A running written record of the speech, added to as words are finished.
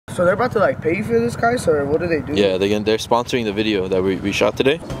So they're about to like pay you for this, guys, or what do they do? Yeah, they're sponsoring the video that we shot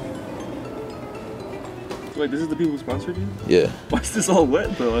today. Wait, this is the people who sponsored you? Yeah. Why is this all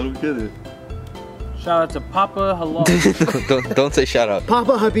wet though? I don't get it. Shout out to Papa Halal. don't say shout out.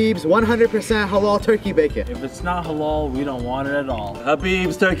 Papa Habib's 100% halal turkey bacon. If it's not halal, we don't want it at all.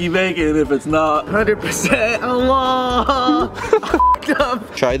 Habib's turkey bacon if it's not 100% halal.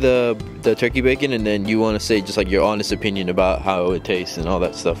 Try the turkey bacon, and then you want to say just like your honest opinion about how it tastes and all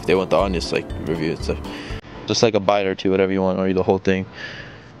that stuff. They want the honest like review and stuff. Just like a bite or two, whatever you want, or eat the whole thing.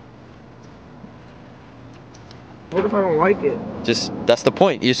 What if I don't like it? Just, that's the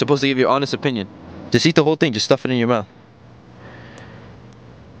point. You're supposed to give your honest opinion. Just eat the whole thing. Just stuff it in your mouth.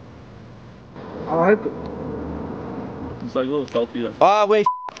 I like it. It's like a little salty. Ah, wait.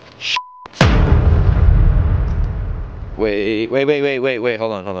 Wait.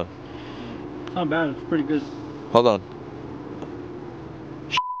 Hold on. It's not bad, it's pretty good. Hold on.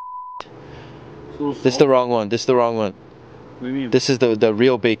 This is the wrong one. What do you mean? This is the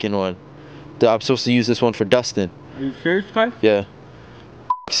real bacon one. I'm supposed to use this one for Dustin. Are you serious, Kai? Yeah.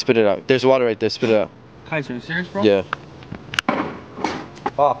 Spit it out. There's water right there. Spit it out. Kai, are you serious, bro? Yeah.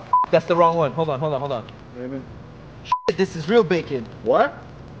 Oh, that's the wrong one. Hold on. Maybe. This is real bacon. What?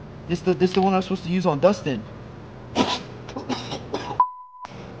 This the one I'm supposed to use on Dustin.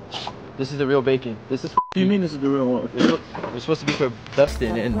 This is the real bacon. This is. What do you mean this is the real one? It's supposed to be for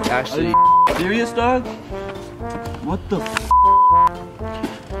Dustin and Ashley. Serious, dog? What the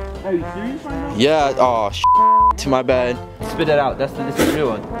Are you serious right now? Yeah. Oh, to my bad. Spit it out. This is the real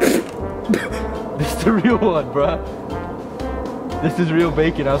one. This is the real one, bruh. This is real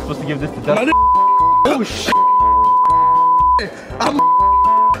bacon. I was supposed to give this to Dustin. Oh shit!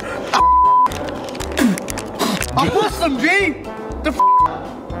 I'm Muslim, G. The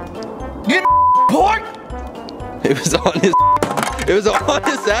get pork. It was on his. It was on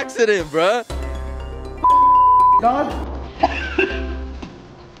his accident, bruh. Dog.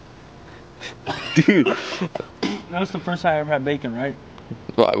 Dude. That's the first time I ever had bacon, right?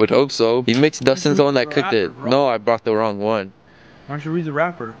 Well, I would hope so. He mixed Dustin's the one that cooked it. No, I brought the wrong one. Why don't you read the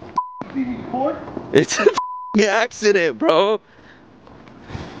wrapper? Pork. It's a accident, bro.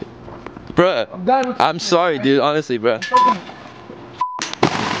 Bruh. I'm sorry, dude. Honestly, bruh.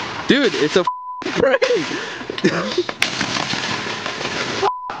 Dude, it's a prank.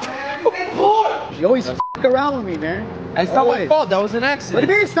 You always around with me, man. It's not my fault. That was an What do accident.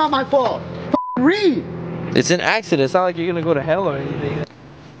 you mean it's not my fault? Read. It's an accident. It's not like you're gonna go to hell or anything.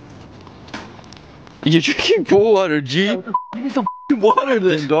 You're drinking pool water, G. Give me some water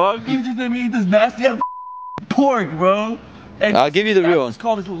then, dog. You just let me eat this nasty ass pork, bro. And I'll give you the real one. It's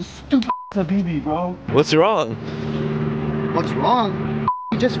called this little stupid habibi, bro. What's wrong? What's wrong?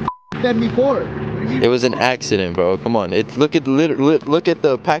 You just fed me pork. It was an accident, bro. Come on. Look at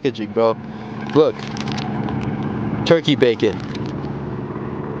the packaging, bro. Look. Turkey bacon.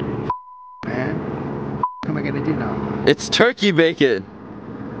 Man, what am I gonna do now? It's turkey bacon.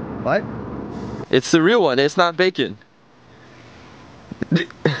 What? It's the real one. It's not bacon. What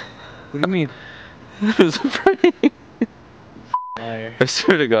do you mean? It was a prank. Liar. I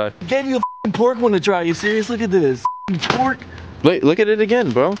swear to God. Gave you a pork one to try. You serious? Look at this. Pork. Wait, look at it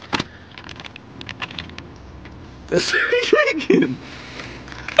again, bro. That's turkey bacon.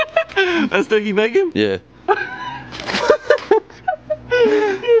 That's turkey bacon? Yeah.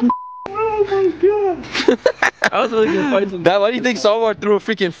 Oh my god. I was really gonna find some. Why do you think Salvar threw a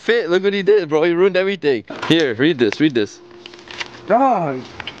freaking fit? Look what he did, bro. He ruined everything. Here, read this. Dog.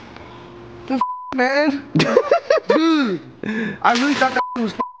 The man. Dude. I really thought that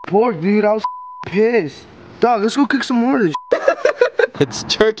was pork, dude. I was pissed. Dog, let's go cook some more of this. It's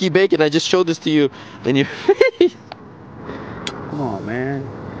turkey bacon. I just showed this to you. And you. Come on, man.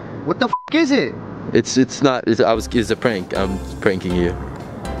 What the is it? It's not. It's a prank. I'm pranking you.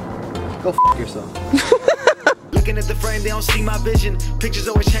 Go yourself. Looking at the frame, they don't see my vision. Pictures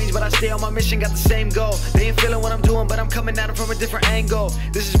always change, but I stay on my mission. Got the same goal. They ain't feeling what I'm doing, but I'm coming at them from a different angle.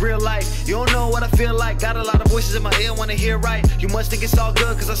 This is real life. You don't know what I feel like. Got a lot of voices in my ear, wanna hear right. You must think it's all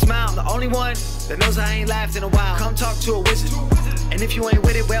good, cause I smile. I'm the only one that knows I ain't laughed in a while. Come talk to a wizard. And if you ain't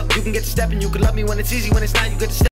with it, well, you can get to stepping. You can love me when it's easy, when it's not, you get to step.